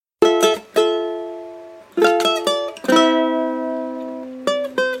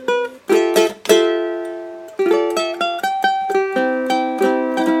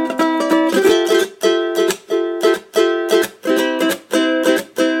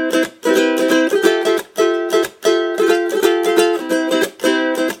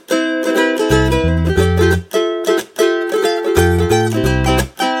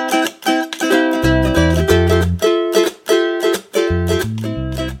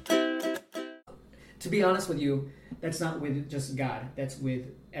be honest with you, that's not with just God. That's with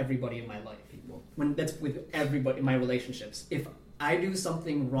everybody in my life. That's with everybody in my relationships. If I do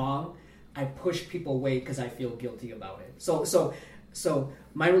something wrong, I push people away because I feel guilty about it. So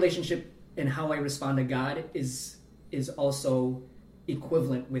my relationship and how I respond to God is also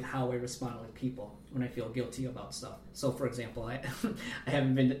equivalent with how I respond with people when I feel guilty about stuff. So, for example, I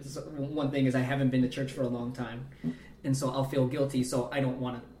haven't been. One thing is I haven't been to church for a long time, and so I'll feel guilty. So I don't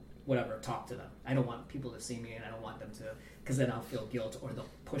want to talk to them. I don't want people to see me, and I don't want them to, because then I'll feel guilt or they'll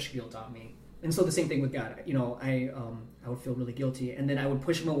push guilt on me. And so the same thing with God. I would feel really guilty, and then I would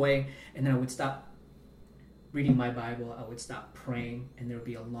push him away, and then I would stop reading my Bible. I would stop praying, and there would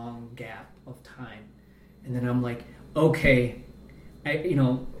be a long gap of time, and then I'm like, okay,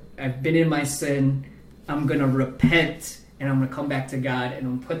 I've been in my sin. I'm gonna repent, and I'm gonna come back to God, and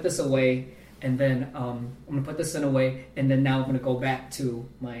I'm gonna put this away, and then I'm gonna put this sin away, and then now I'm gonna go back to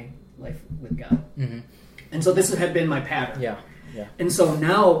my life with God. Mm-hmm. And so this had been my pattern. Yeah. And so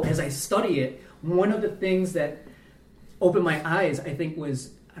now, as I study it, one of the things that opened my eyes, I think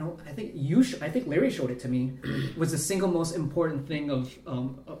was, I think Larry showed it to me, was the single most important thing of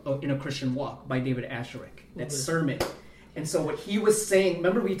in a Christian walk by David Asscherick. That sermon. And so what he was saying,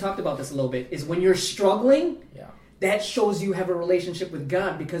 remember we talked about this a little bit, is when you're struggling, that shows you have a relationship with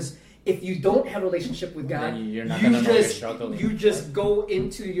God, because if you don't have a relationship with God, you just go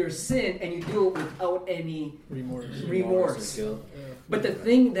into your sin and you do it without any remorse. But the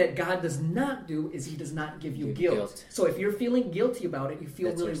thing that God does not do is he does not give you guilt. So if you're feeling guilty about it, you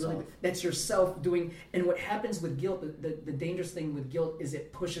feel really, that's yourself doing. And what happens with guilt, the dangerous thing with guilt is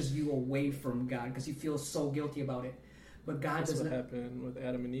it pushes you away from God because you feel so guilty about it. But God doesn't. That's what happened with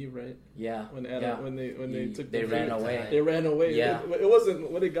Adam and Eve, right? Yeah. When they ran away. They ran away. Yeah. It wasn't.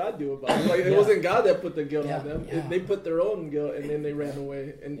 What did God do about it? Like it wasn't God that put the guilt on them. Yeah. They put their own guilt, and then they ran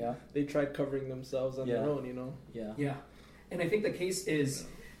away, and they tried covering themselves on their own. Yeah. And I think the case is,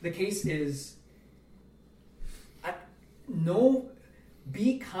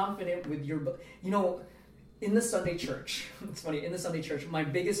 be confident with your. In the Sunday church, it's funny. In the Sunday church, my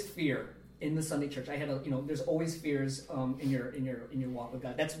biggest fear. In the Sunday church, I had there's always fears in your walk with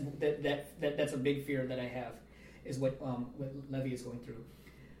God. That's a big fear that I have, is what Levi is going through.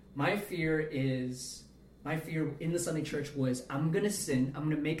 My fear in the Sunday church was I'm gonna sin, I'm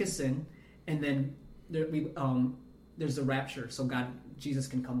gonna make a sin, and then there's a rapture, so Jesus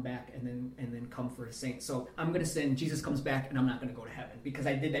can come back and then come for his saints. So I'm gonna sin, Jesus comes back, and I'm not gonna go to heaven because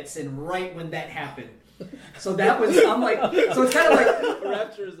I did that sin right when that happened. So that was, I'm like, so it's kind of like...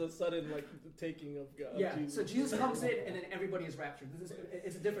 Rapture is a sudden, taking of God. Yeah, so Jesus comes in, and then everybody is raptured.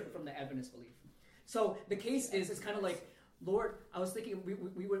 It's different from the Adventist belief. So the case is, it's kind of like, Lord, I was thinking, we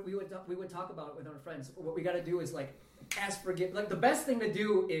would talk about it with our friends. What we got to do is, ask forgiveness. The best thing to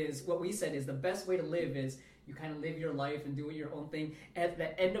do is, what we said is, the best way to live is, you kind of live your life and do your own thing. At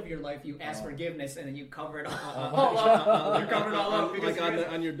the end of your life, you ask forgiveness, and then you cover it all up. You cover it all up.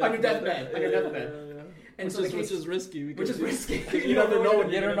 On your deathbed. And which is risky. Which is risky. You never know when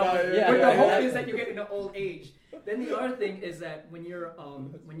you don't know. But the hope is that you get into old age. Then the other thing is that when you're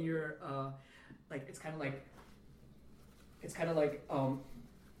it's kind of like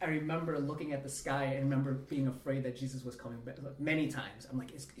I remember looking at the sky and remember being afraid that Jesus was coming back many times. I'm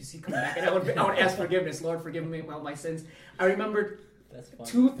like, is he coming back? And I would ask forgiveness. Lord, forgive me about my sins. I remember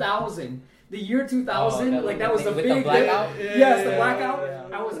 2000. The year 2000, that was the big... The blackout? Yes, the blackout.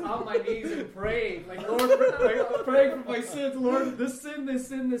 Yeah. I was on my knees and praying. Lord, praying for my sins. Lord, this sin. And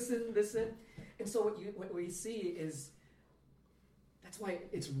so what we see is, that's why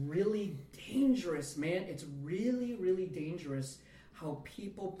it's really dangerous, man. It's really, really dangerous how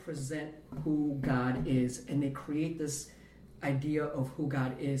people present who God is. And they create this idea of who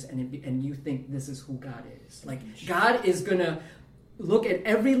God is, and you think this is who God is. God is going to look at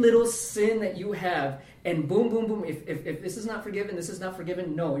every little sin that you have, and boom, boom, boom. If this is not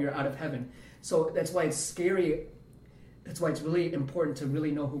forgiven, no, you're out of heaven. So that's why it's scary. That's why it's really important to really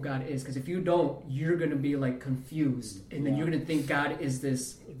know who God is. Because if you don't, you're going to be confused. And then you're going to think God is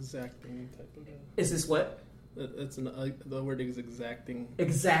this... Exacting type of God. Is this what? The word is exacting.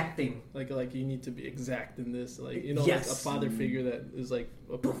 Exacting. Like you need to be exact in this. Yes. A father figure that is a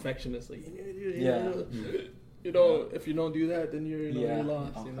perfectionist. Yeah. If you don't do that, then you're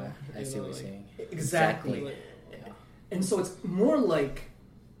lost. Okay. I see what you're saying. Exactly. And so it's more like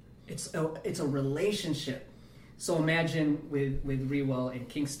it's a relationship. So imagine with Rewell and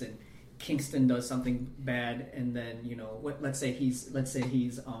Kingston. Kingston does something bad, and then let's say he's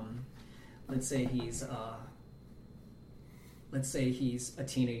a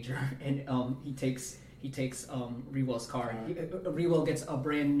teenager, and he takes Rewell's car. Rewell gets a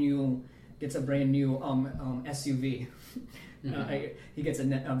brand new gets a brand new SUV. He gets a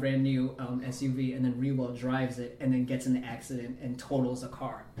brand new SUV, and then Rewell drives it, and then gets in an accident and totals a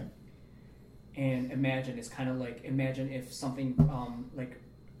car. And imagine it's kind of like if something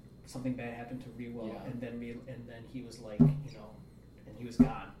something bad happened to Rewell, and then he was like, you know, and he was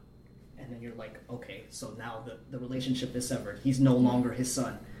gone, and then you're like, okay, so now the relationship is severed. He's no longer his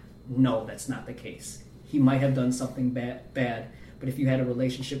son. No, that's not the case. He might have done something bad, but if you had a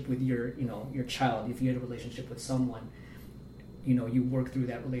relationship with your child, if you had a relationship with someone, you know, you work through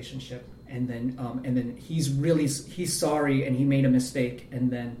that relationship, and then he's sorry and he made a mistake,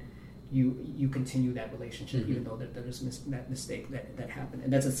 and then you continue that relationship, even though there's that mistake that happened.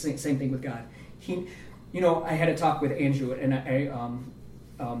 And that's the same thing with God. He, you know, I had a talk with Andrew, and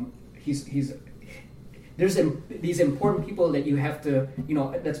there's these important people that you have to, you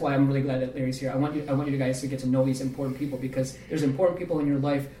know, that's why I'm really glad that Larry's here. I want you guys to get to know these important people, because there's important people in your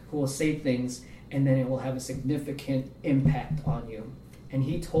life who will say things, and then it will have a significant impact on you. And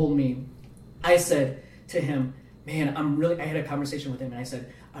he told me, I said to him, man, I had a conversation with him, and I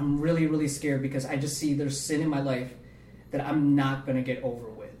said, I'm really, really scared because I just see there's sin in my life that I'm not going to get over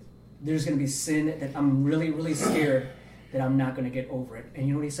with. There's going to be sin that I'm really, really scared that I'm not going to get over it. And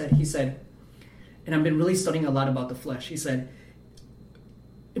you know what he said? He said, and I've been really studying a lot about the flesh. He said,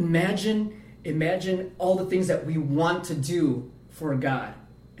 imagine all the things that we want to do for God.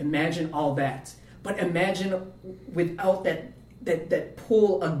 Imagine all that. But imagine without that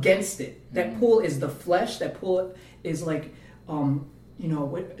pull against it. That pull is the flesh. That pull is like, you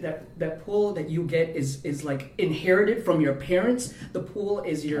know, that pull that you get is like inherited from your parents. The pull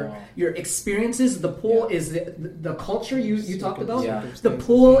is your experiences. The pull is the culture you talked about. Yeah. The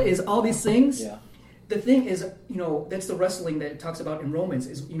pull is all these things. Yeah. The thing is, you know, that's the wrestling that it talks about in Romans.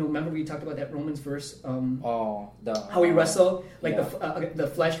 Is, you know, remember we talked about that Romans verse? How we wrestle, like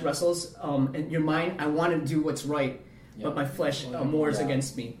the flesh wrestles, and your mind. I want to do what's right, but my flesh wars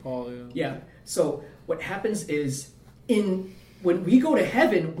against me. So what happens is when we go to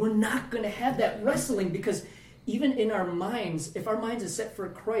heaven, we're not going to have that wrestling, because even in our minds, if our minds is set for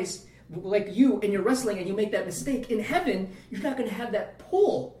Christ, like you, and you're wrestling and you make that mistake, in heaven, you're not going to have that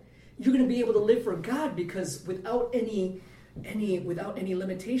pull. You're going to be able to live for God, because without any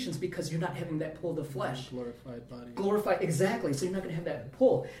limitations, because you're not having that pull of the flesh. Glorified, exactly. So you're not going to have that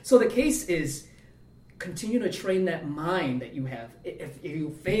pull. So the case is, continue to train that mind that you have. If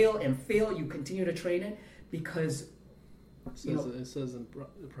you fail, you continue to train it, because it says in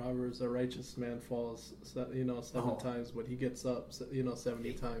Proverbs, a righteous man falls, 7 times, but he gets up,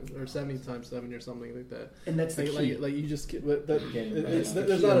 70 times, or 70 times 7, or something like that. And that's the key. Like you just get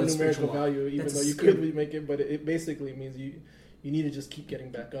there's not a numerical value, even though you could make it, but it basically means you need to just keep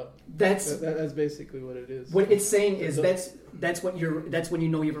getting back up. That's basically what it is. What it's saying is that's when you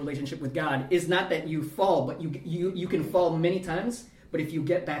know you have a relationship with God. Is not that you fall, but you can fall many times, but if you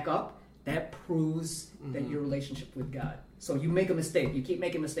get back up, that proves that your relationship with God. So you make a mistake, you keep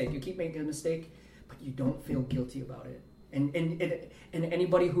making a mistake, but you don't feel guilty about it. And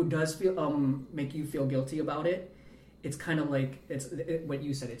anybody who does feel make you feel guilty about it, it's kind of like what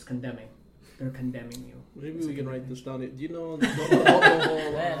you said. It's condemning. They're condemning you. Maybe we can write this down. Do you know the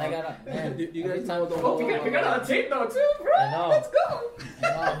whole? Man, I gotta. Do you guys know the whole? We got on tape though too, bro. I know. Let's go.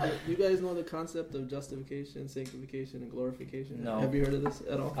 You guys know the concept of justification, sanctification, and glorification? No. Have you heard of this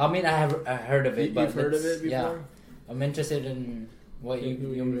at all? I mean, I heard of it, but you've heard of it before. Yeah. I'm interested in what you're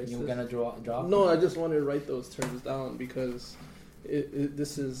gonna draw. No, I just wanted to write those terms down because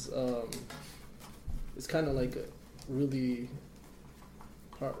this is it's kind of like a really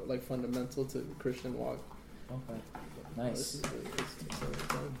fundamental to the Christian walk. Okay, nice.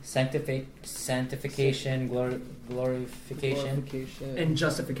 Sanctification, glorification, and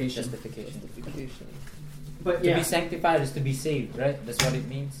justification. But to be sanctified is to be saved, right? That's what it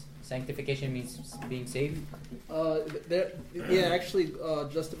means. Sanctification means being saved. Actually,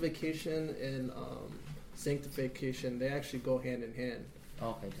 justification and sanctification, they actually go hand in hand.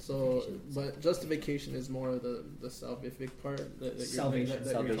 Okay. So, but justification is more of the salvific part that salvation.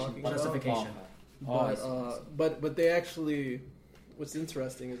 You're talking about. Justification. But they actually, what's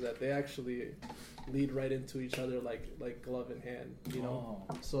interesting is that they actually lead right into each other like glove in hand. You know.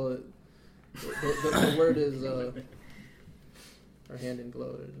 Oh. So the word is or hand in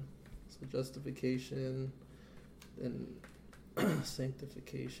glove. So justification, then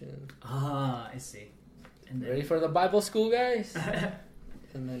sanctification. Ah, I see. And ready for the Bible school, guys?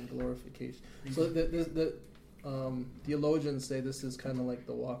 And then glorification. So the theologians say this is kind of like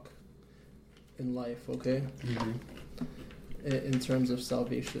the walk in life, okay? Mm-hmm. In terms of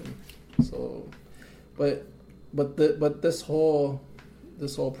salvation. So, but this whole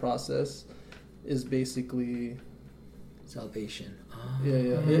process is basically Salvation.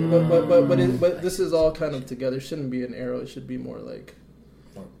 But this is all kind of together. It shouldn't be an arrow. It should be more like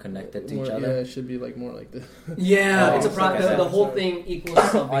More connected to more, each other. Yeah, it should be like more like this. Yeah, Oh, it's a like process. I The said, whole sorry. thing equals I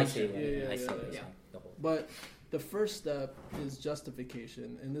see. salvation. I see. Yeah. The whole- But the first step is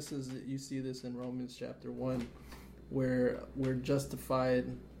justification, and this is you see this in Romans chapter 1, where we're justified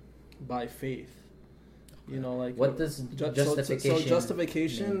by faith. You know, like What does justification? So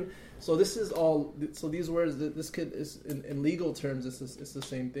justification. mean? So this is all. So these words. This could is in legal terms. It's the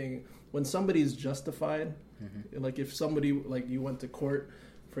same thing. When somebody is justified, like if somebody like you went to court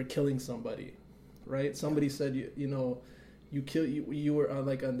for killing somebody, right? Somebody said you were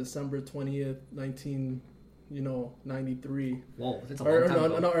like on December 20th, 93. Whoa, that's a long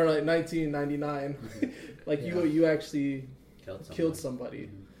time ago. Or like 1999. Like Yeah. you actually killed somebody.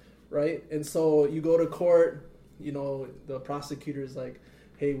 Right? And so you go to court, the prosecutor's like,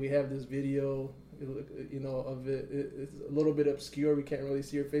 hey, we have this video, of it. It's a little bit obscure. We can't really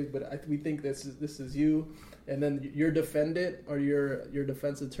see your face, but we think this is you. And then your defendant or your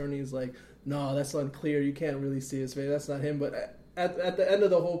defense attorney is like, no, that's unclear. You can't really see his face. That's not him. But at the end of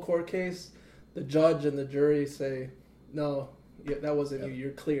the whole court case, the judge and the jury say, no, that wasn't you.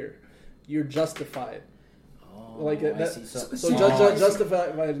 You're clear. You're justified. Oh, Like I that, see. so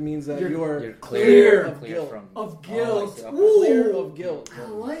justified means that You're clear of guilt. from Of Oh, I guilt. see. Okay. Clear of guilt. I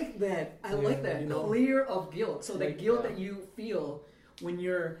like that. I like that. Clear of guilt. So the Like, guilt yeah. that you feel when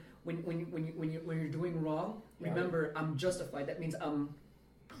you're doing wrong, remember I'm justified. That means I'm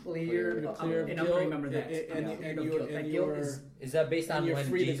clear. Clear of and I'm guilt. gonna remember that. And I'm cleared of you're- guilt. That and guilt you're- is Is that based on And you're when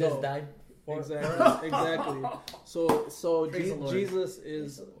free to Jesus go. died? Exactly. So Praise the Lord. Jesus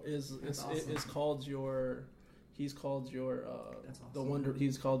That's awesome. is called your. He's called your That's the awesome. wonder.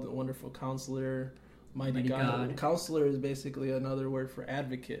 He's called the wonderful counselor, mighty Mighty God. God. Counselor is basically another word for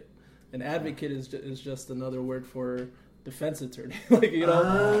advocate. An advocate is just another word for defense attorney. Like he's-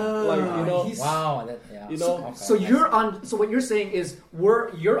 Wow. So you're on. So what you're saying is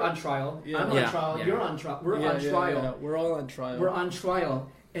you're on trial. Yeah. I'm on Yeah. trial. Yeah. You're on trial. We're on Yeah. trial. We're all on trial. We're on trial,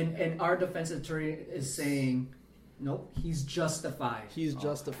 and our defense attorney is saying, nope, he's justified. He's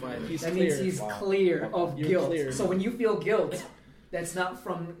justified. He's That clear. means he's Wow. clear of You're guilt. clear. So when you feel guilt, that's not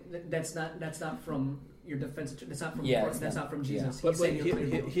from your defense attorney. That's not from Yeah, court. it's That's not- not from yeah. Jesus. But He's saying you're clear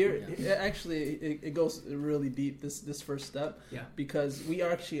of guilt. here actually, it goes really deep. This first step, Yeah. because we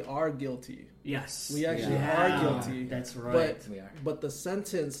actually are guilty. Yes, We actually Yeah. are guilty. That's right. We are. But the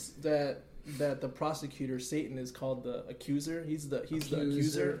sentence that the prosecutor, Satan, is called the accuser. He's the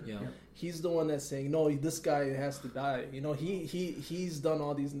accuser. Yeah. He's the one that's saying, no, this guy has to die. He's done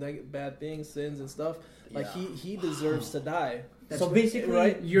all these bad things, sins and stuff. Like he deserves to die. So basically,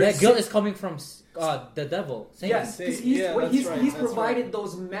 right? You're that guilt is coming from the devil. Satan. Yes, because he's that's provided right.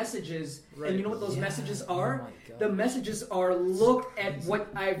 those messages, Right. and you know what those messages are? Oh my God. The messages are, look at what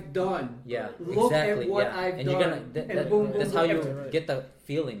I've done. Yeah, Look exactly. at what yeah. I've and done. You're gonna, And boom, that's boom, how boom, you everything. get the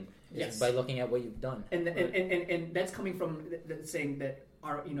feeling. Yes. Is by looking at what you've done. And that's coming from saying that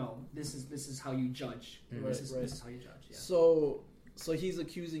this is how you judge. Mm. This is Right. how you judge. Yeah. So he's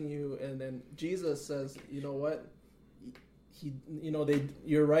accusing you, and then Jesus says, you know what?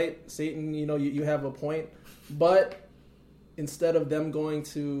 You're right, Satan. You have a point, but instead of them going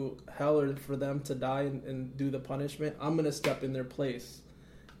to hell or for them to die and do the punishment, I'm going to step in their place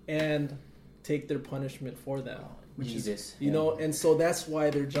and take their punishment for them. Jesus. And so that's why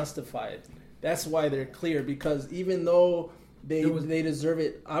they're justified. That's why they're clear, because even though they deserve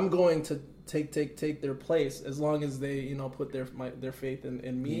it, I'm going to take their place as long as they put their faith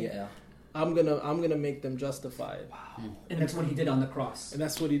in me. Yeah. I'm gonna make them justified. Wow. And that's what he did on the cross. And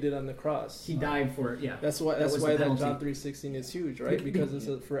that's what he did on the cross. He died for it. Yeah. That's why was the that penalty. John 3:16 is huge, right? Because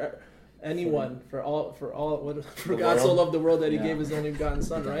it's for anyone, for The God so world. loved the world that He Yeah. gave His only begotten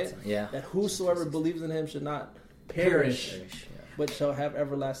Son, right? Yeah. That whosoever believes in Him should not perish, but shall have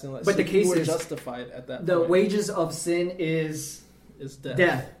everlasting life. But the case you were is, justified at that the point. wages of sin is Is death.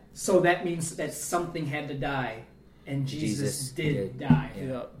 death. So that means that something had to die, and Jesus did die.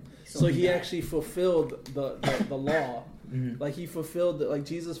 Yeah. So he died. actually fulfilled the law. Mm-hmm. Like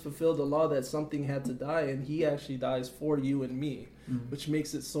Jesus fulfilled the law that something had to die, and He actually dies for you and me, which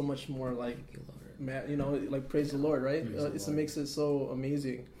makes it so much more like, like praise the Lord, right? It makes it so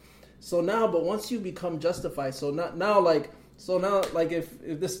amazing. So now, but once you become justified, now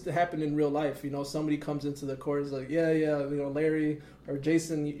if this happened in real life, somebody comes into the court, is like, Larry or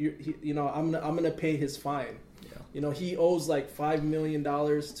Jason, I'm gonna pay his fine. He owes like $5 million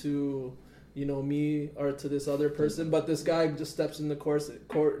to me or to this other person, but this guy just steps in the court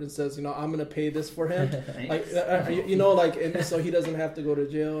and says, I'm gonna pay this for him, and so he doesn't have to go to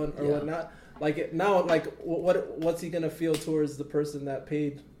jail or whatnot. now, like what's he gonna feel towards the person that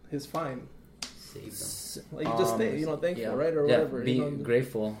paid his fine? Save them. Like just thankful, right, or yeah, whatever. Be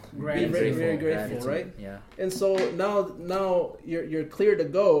grateful. Be very grateful, gratitude. right? Yeah. And so now you're clear to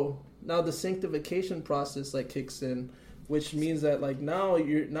go. Now the sanctification process like kicks in, which means that like now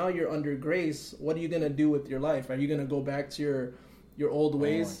you're under grace. What are you gonna do with your life? Are you gonna go back to your old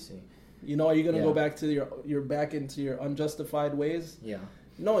ways? Are you gonna go back to your back into your unjustified ways? Yeah.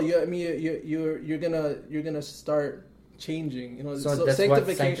 No, you're gonna start changing. So that's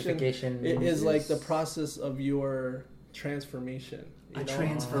sanctification is like the process of your transformation.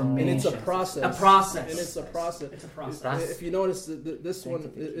 Transformation, and it's a process. And it's a process. It's a process. If you notice, this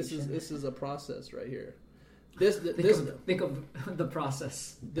one, this is a process right here. Think of the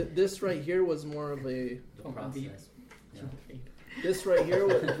process. This right here was more of a process. This right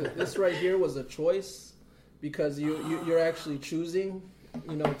here was a choice, because you're actually choosing,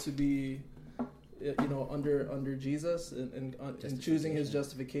 to be, under Jesus and choosing His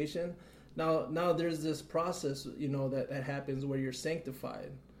justification. Now there's this process, that happens where you're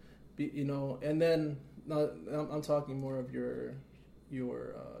sanctified, and then now I'm talking more of your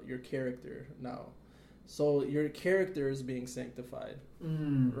character now. So your character is being sanctified,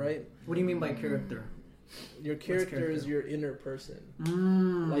 right? What do you mean by character? Your character is your inner person.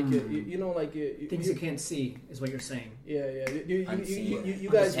 Like things you can't see is what you're saying. Yeah. You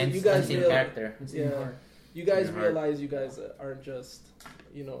guys unseen character. You guys realize you guys aren't just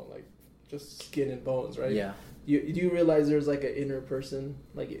just skin and bones, right? Yeah. Do you realize there's like an inner person,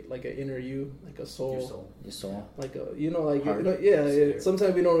 like an inner you, like a soul, your soul, like a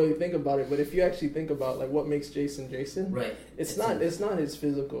Sometimes we don't really think about it, but if you actually think about like what makes Jason, right? It's not his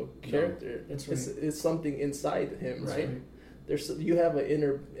physical character. No, that's right. It's something inside him, right? You have an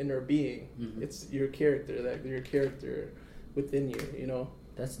inner being. Mm-hmm. It's your character, your character within you.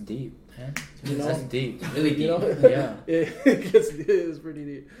 That's deep, man. That's deep, really deep. Yeah, it's pretty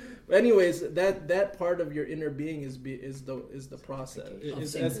deep. But anyways, that part of your inner being is the process.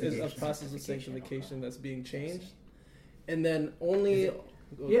 Is a process of sanctification that's being changed, and then only.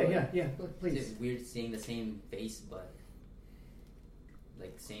 Yeah. Please. Is it weird seeing the same face, but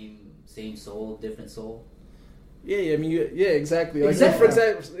like same soul, different soul? Yeah. I mean, exactly. Like,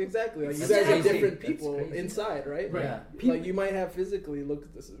 exactly. Like, you guys are different people inside, right? Right. Yeah. Like you might have physically look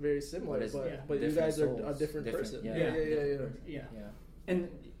very similar, but you guys are a different person. Yeah. And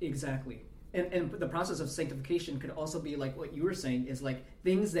exactly. And the process of sanctification could also be like what you were saying, is like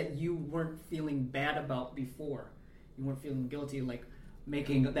things that you weren't feeling bad about before. You weren't feeling guilty, like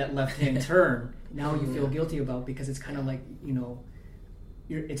making that left-hand turn. Now you feel guilty about, because it's kind of like,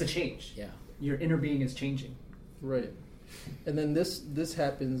 it's a change. Yeah. Your inner being is changing. Right. And then this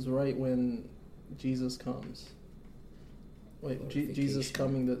happens right when Jesus comes. Jesus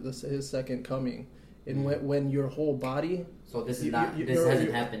coming, his second coming. And when your whole body... So this is this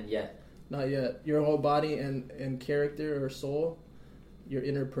hasn't happened yet. Not yet. Your whole body and character or soul, your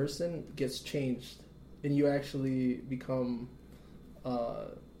inner person gets changed, and you actually become a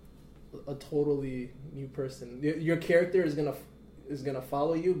totally new person. Your character is gonna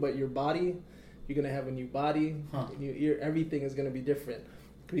follow you, but your body, you're gonna have a new body, new ear. Everything is gonna be different,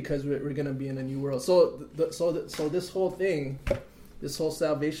 because we're gonna be in a new world. So this whole thing, this whole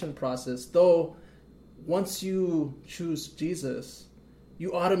salvation process, though. Once you choose Jesus,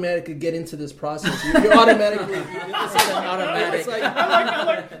 you automatically get into this process. You automatically. It's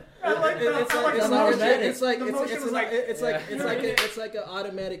like it's like an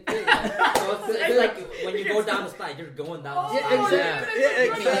automatic thing. It's like when you go down the slide, you're going down the slide.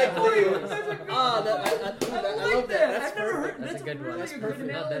 Exactly. I love that. That's perfect. That's a good one. That's perfect.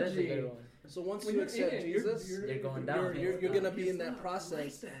 That is a good one. So once you accept Jesus, you're going down. You're gonna be in that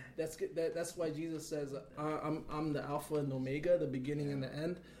process. That's why Jesus says, "I'm the Alpha and Omega, the beginning and the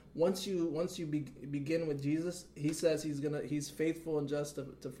end." Once you begin with Jesus, He says He's faithful and just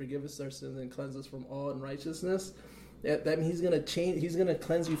to forgive us our sins and cleanse us from all unrighteousness. That means He's gonna change. He's gonna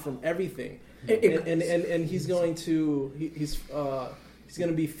cleanse you from everything, and He's going to He's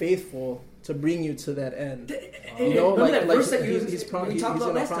gonna be faithful to bring you to that end. Remember that verse that he's talked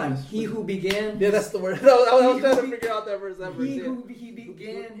about last time? He who began... Yeah, that's the word. I was trying to figure out that verse. He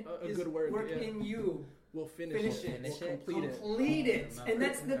began his word, work in you. We'll finish it. We'll complete it. And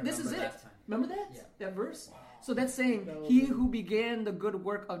this is it. Remember that? Yeah. That verse? So that's saying, he who began the good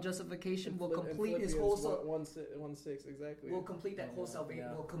work of justification will complete his whole... 1:6, exactly. Will complete that whole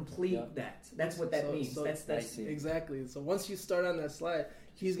salvation. Will complete that. That's what that means. That's exactly. So once you start on that slide,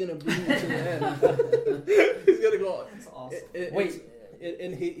 He's going to bring you to the end. He's going to go... That's awesome.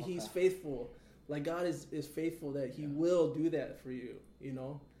 And He's faithful. Like, God is faithful that He will do that for you,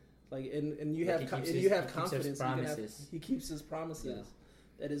 Like, and you Like have he keeps you his- have he keeps his confidence. promises. He keeps his promises.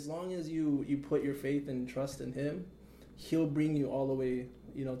 That as long as you put your faith and trust in Him, He'll bring you all the way,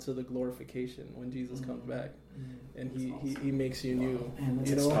 to the glorification when Jesus comes back, and he makes you new. Man,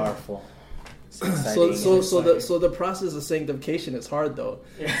 You that's know, Powerful. so Exciting. the process of sanctification is hard though,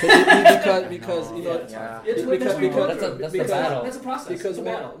 because Yeah. It's because- that's what you're going because- through. that's the because- battle. That's a process. because it's a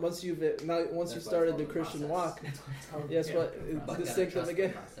battle. once you That's started why the it's called Christian the walk, process. yes, Yeah. what But this gotta thing trust the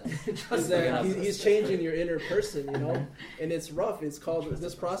again process. is that he's changing your inner person, and it's rough. It's called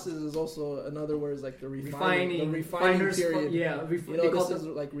this process is also in other words like the refining refiners, period. yeah. You They, know, call this it,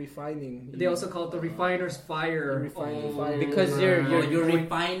 is like refining. they also call it the refiner's fire. The refining fire. Because Oh, you're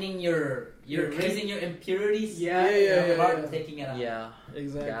refining you're raising your impurities. Yeah, Yeah. Heart and taking it out. Yeah.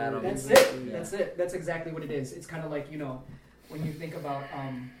 Exactly. Got 'em. That's exactly. it. That's it. That's exactly what it is. It's kind of like when you think about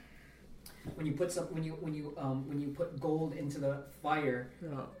when you put when you put gold into the fire,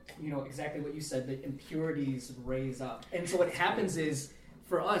 Yeah. Exactly what you said. The impurities raise up, and so what happens is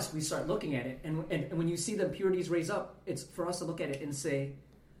for us we start looking at it, and when you see the impurities raise up, it's for us to look at it and say,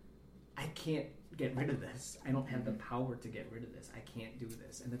 I can't get rid of this. I don't have the power to get rid of this. I can't do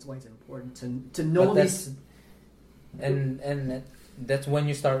this, and that's why it's important to know But these. and that's when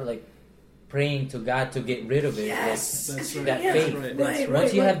you start like praying to God to get rid of it. Yes, That's Like, right. that Yeah. faith. Right. Right.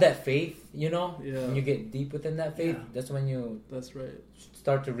 Once you have that faith, Yeah. when you get deep within that faith, Yeah. that's when you That's right.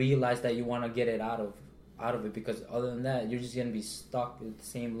 start to realize that you want to get it out of it. Because other than that, you're just gonna be stuck at the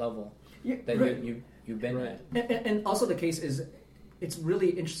same level Yeah, that right. you've been Right. at. And also the case is, it's really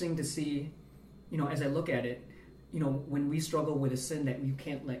interesting to see, as I look at it, when we struggle with a sin that you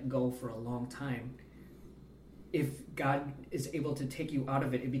can't let go for a long time, if God is able to take you out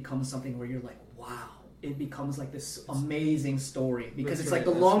of it, it becomes something where you're like, wow. It becomes like this amazing story because That's it's right, like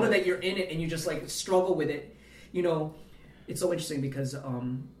the that's longer right. that you're in it and you just like struggle with it, it's so interesting because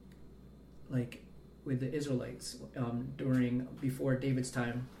like with the Israelites before David's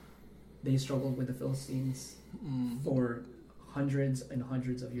time, they struggled with the Philistines for hundreds and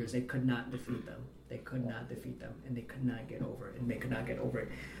hundreds of years. They could not defeat them. They could not defeat them, and they could not get over it, and they could not get over it.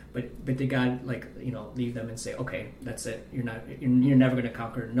 But did God leave them and say, okay, that's it? You're never going to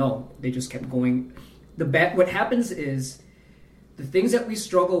conquer? No, they just kept going. What happens is the things that we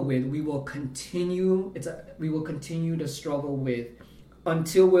struggle with, we will continue. We will continue to struggle with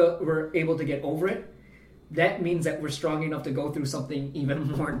until we're able to get over it. That means that we're strong enough to go through something even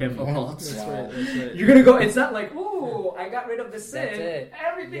more difficult. That's Wow. right. That's right. You're gonna go. It's not like, oh, I got rid of the sin. That's it.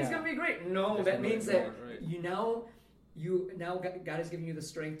 Everything's Yeah. gonna be great. No, That's that right, means right, that right. God is giving you the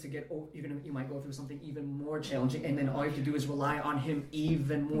strength to get over. You might go through something even more challenging, and then all you have to do is rely on Him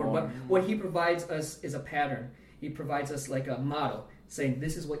even more. But what He provides us is a pattern. He provides us like a model, saying,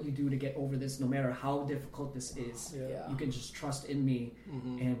 "This is what you do to get over this, no matter how difficult this is. Yeah. You can just trust in Me,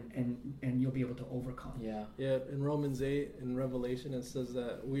 and you'll be able to overcome." Yeah. Yeah, in Romans 8, in Revelation, it says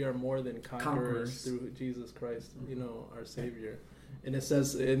that we are more than conquerors Conquerors. through Jesus Christ, our Savior. And he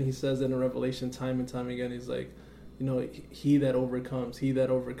says in Revelation time and time again, he's like, he that overcomes.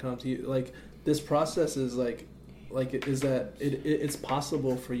 This process is it's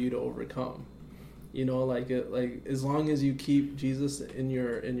possible for you to overcome. As long as you keep Jesus in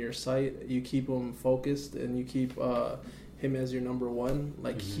your sight, you keep Him focused, and you keep Him as your number one,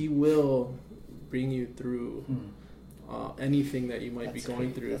 He will bring you through anything that you might be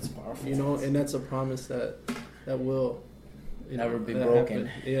going through. That's powerful. And that's a promise that will Never be that broken.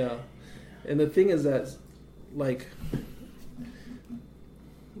 happen. Yeah, and the thing is that, like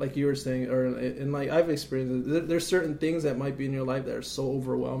you were saying, and I've experienced it, there's certain things that might be in your life that are so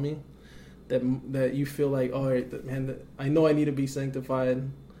overwhelming that you feel like, all right, man, I know I need to be sanctified,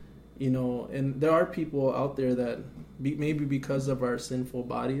 and there are people out there that maybe because of our sinful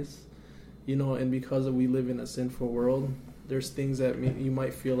bodies, and because we live in a sinful world, there's things that you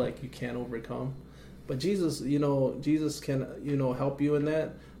might feel like you can't overcome. But Jesus can, help you in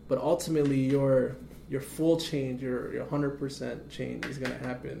that. But ultimately, your full change, your 100% change is going to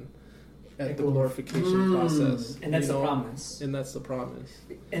happen at the glorification process. And that's the promise. And that's the promise.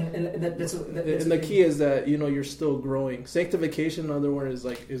 And that's And the key is that you're still growing. Sanctification, in other words,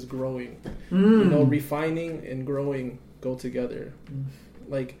 is growing. Refining and growing go together.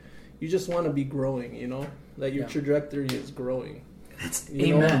 You just want to be growing. Your trajectory is growing. That's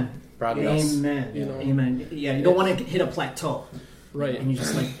You know? amen. Progress. Amen. You know? Amen. Yeah, you don't want to hit a plateau. Right. And you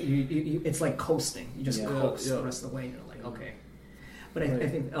just you it's like coasting. You just Yeah. coast Yeah. the rest of the way, and you're like, okay. But Right. I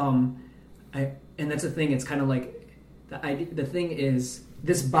think and that's the thing. It's kind of like the thing is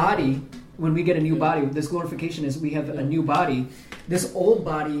this body. When we get a new body, this glorification is we have a new body. This old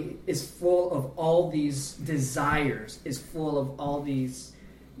body is full of all these desires. Is full of all these,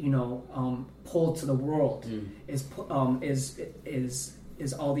 pulled to the world, is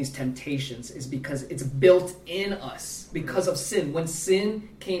all these temptations, is because it's built in us because of sin. When sin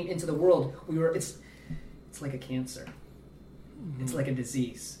came into the world, it's like a cancer. It's like a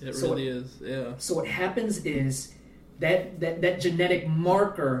disease. It really is. Yeah. So what happens is that genetic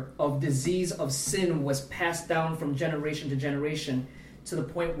marker of disease of sin was passed down from generation to generation to the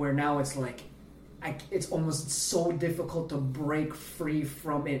point where now it's like it's almost so difficult to break free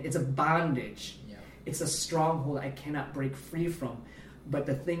from it. It's a bondage. Yeah. It's a stronghold I cannot break free from. But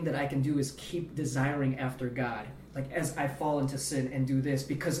the thing that I can do is keep desiring after God, like as I fall into sin and do this,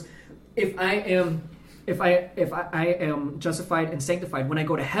 because if I am justified and sanctified, when I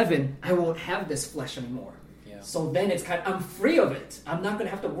go to heaven, I won't have this flesh anymore. Yeah. So then I'm free of it. I'm not going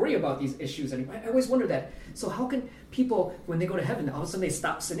to have to worry about these issues anymore. I always wonder that. So how can people, when they go to heaven, all of a sudden they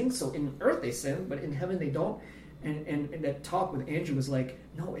stop sinning? So in earth they sin, but in heaven they don't. And that talk with Andrew was like,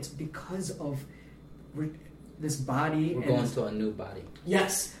 no, it's because of this body. We're going to a new body.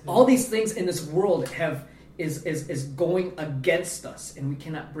 Yes, all these things in this world is going against us, and we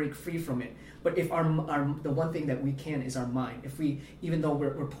cannot break free from it. But if our the one thing that we can is our mind. If we, even though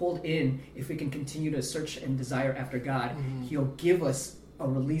we're pulled in, if we can continue to search and desire after God, He'll give us a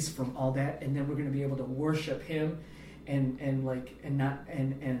release from all that, and then we're going to be able to worship Him, and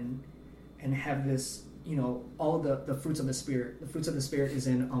have this, all the fruits of the Spirit. The fruits of the Spirit is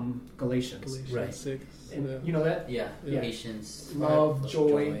in Galatians. Right. 6. And Yeah. you know that? Yeah. Yeah. Patience. Love,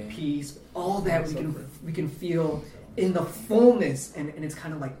 joy, peace, all that we can feel in the fullness, and it's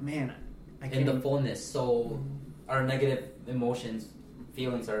kind of like, man, I can't. In the fullness. So our negative emotions,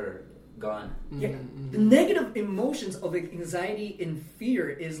 feelings are gone. Yeah, the negative emotions of anxiety and fear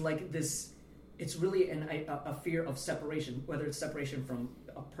is like this. It's really a fear of separation, whether it's separation from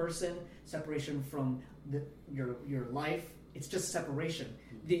a person, separation from your life. It's just separation.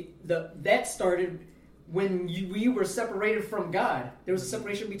 That started when we were separated from God. There was a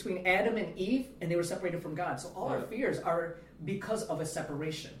separation between Adam and Eve, and they were separated from God. So all our fears are because of a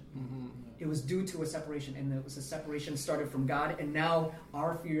separation. It was due to a separation, and it was a separation started from God, and now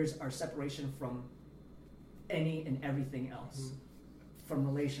our fears are separation from any and everything else, from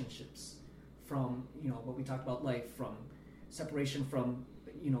relationships, from what we talked about, life, from separation from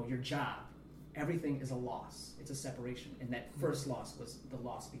your job. Everything is a loss. It's a separation, and that first loss was the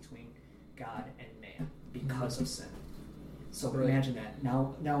loss between God and man because of sin. So imagine that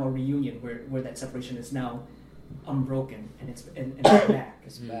now a reunion where that separation is now unbroken, and it's back.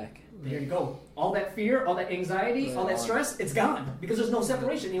 It's back. There you go. All that fear, all that anxiety, all that stress, it's gone because there's no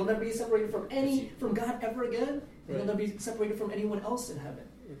separation. You'll never be separated from God ever again. And you'll never be separated from anyone else in heaven.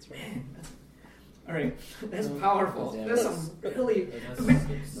 That's right. Man, all right, that's powerful. Yeah. That's some really.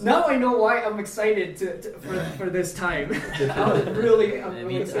 Now I know why I'm excited for this time. I was really. I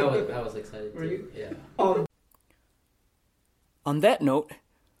mean, I was excited Were too. you? Yeah. On that note,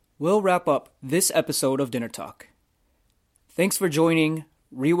 we'll wrap up this episode of Dinner Talk. Thanks for joining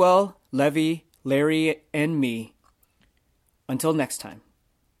Rewell, Levy, Larry, and me. Until next time.